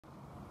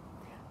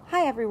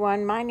Hi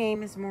everyone, my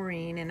name is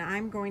Maureen and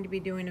I'm going to be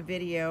doing a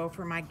video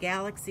for my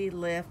Galaxy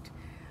Lift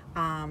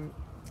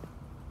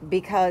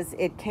because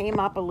it came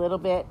up a little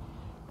bit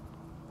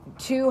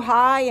too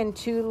high and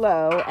too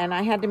low and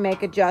I had to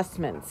make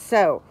adjustments.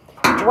 So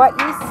what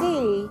you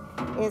see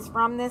is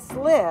from this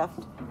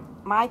lift,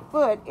 my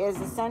foot is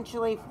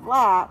essentially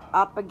flat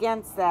up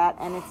against that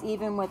and it's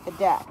even with the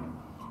deck.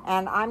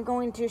 And I'm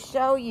going to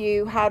show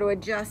you how to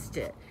adjust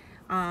it.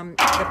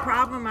 The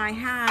problem I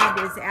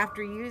had is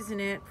after using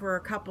it for a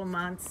couple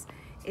months,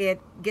 it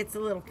gets a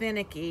little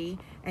finicky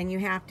and you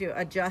have to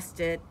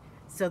adjust it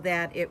so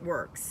that it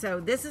works.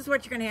 So this is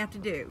what you're going to have to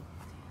do.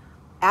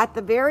 At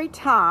the very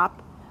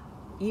top,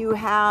 you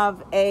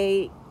have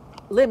a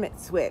limit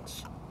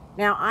switch.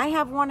 Now I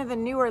have one of the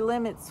newer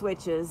limit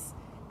switches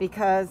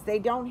because they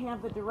don't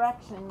have the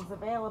directions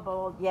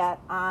available yet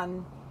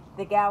on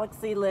the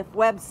Galaxy Lift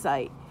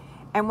website.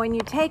 And when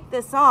you take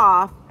this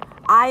off,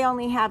 I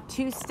only have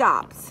two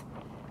stops.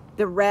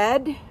 The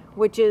red,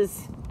 which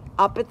is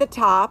up at the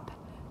top,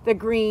 the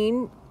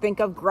green, think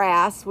of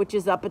grass, which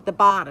is up at the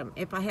bottom.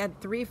 If I had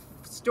three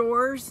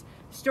storage,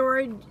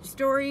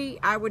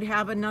 I would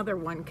have another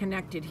one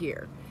connected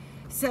here.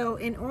 So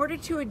in order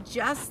to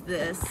adjust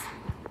this,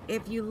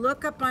 if you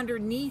look up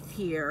underneath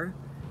here,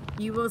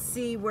 you will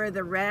see where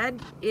the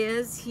red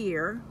is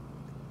here.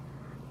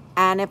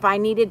 And if I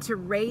needed to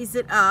raise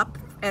it up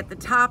at the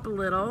top a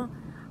little,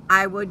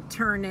 I would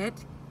turn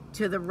it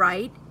to the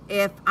right.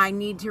 If I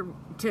need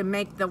to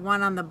make the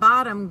one on the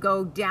bottom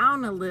go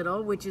down a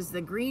little, which is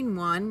the green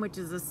one, which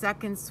is the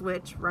second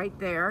switch right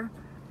there,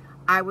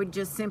 I would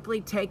just simply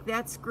take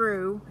that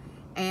screw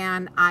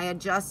and I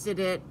adjusted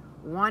it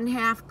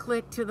 1/2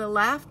 click to the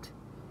left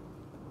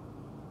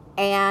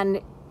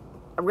and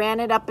ran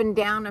it up and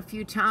down a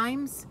few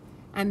times,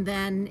 and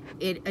then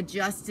it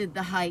adjusted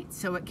the height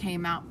so it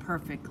came out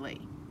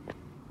perfectly.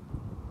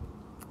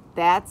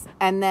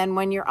 And then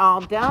when you're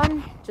all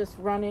done, just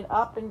run it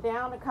up and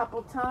down a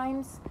couple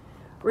times,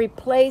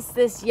 replace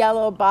this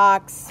yellow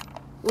box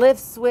lift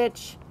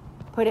switch,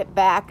 put it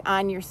back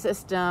on your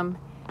system,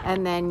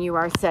 and then you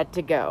are set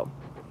to go.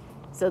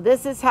 So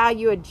this is how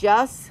you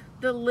adjust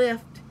the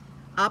lift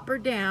up or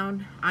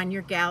down on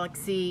your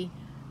Galaxy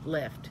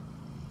Lift.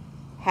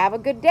 Have a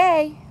good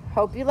day.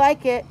 Hope you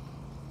like it.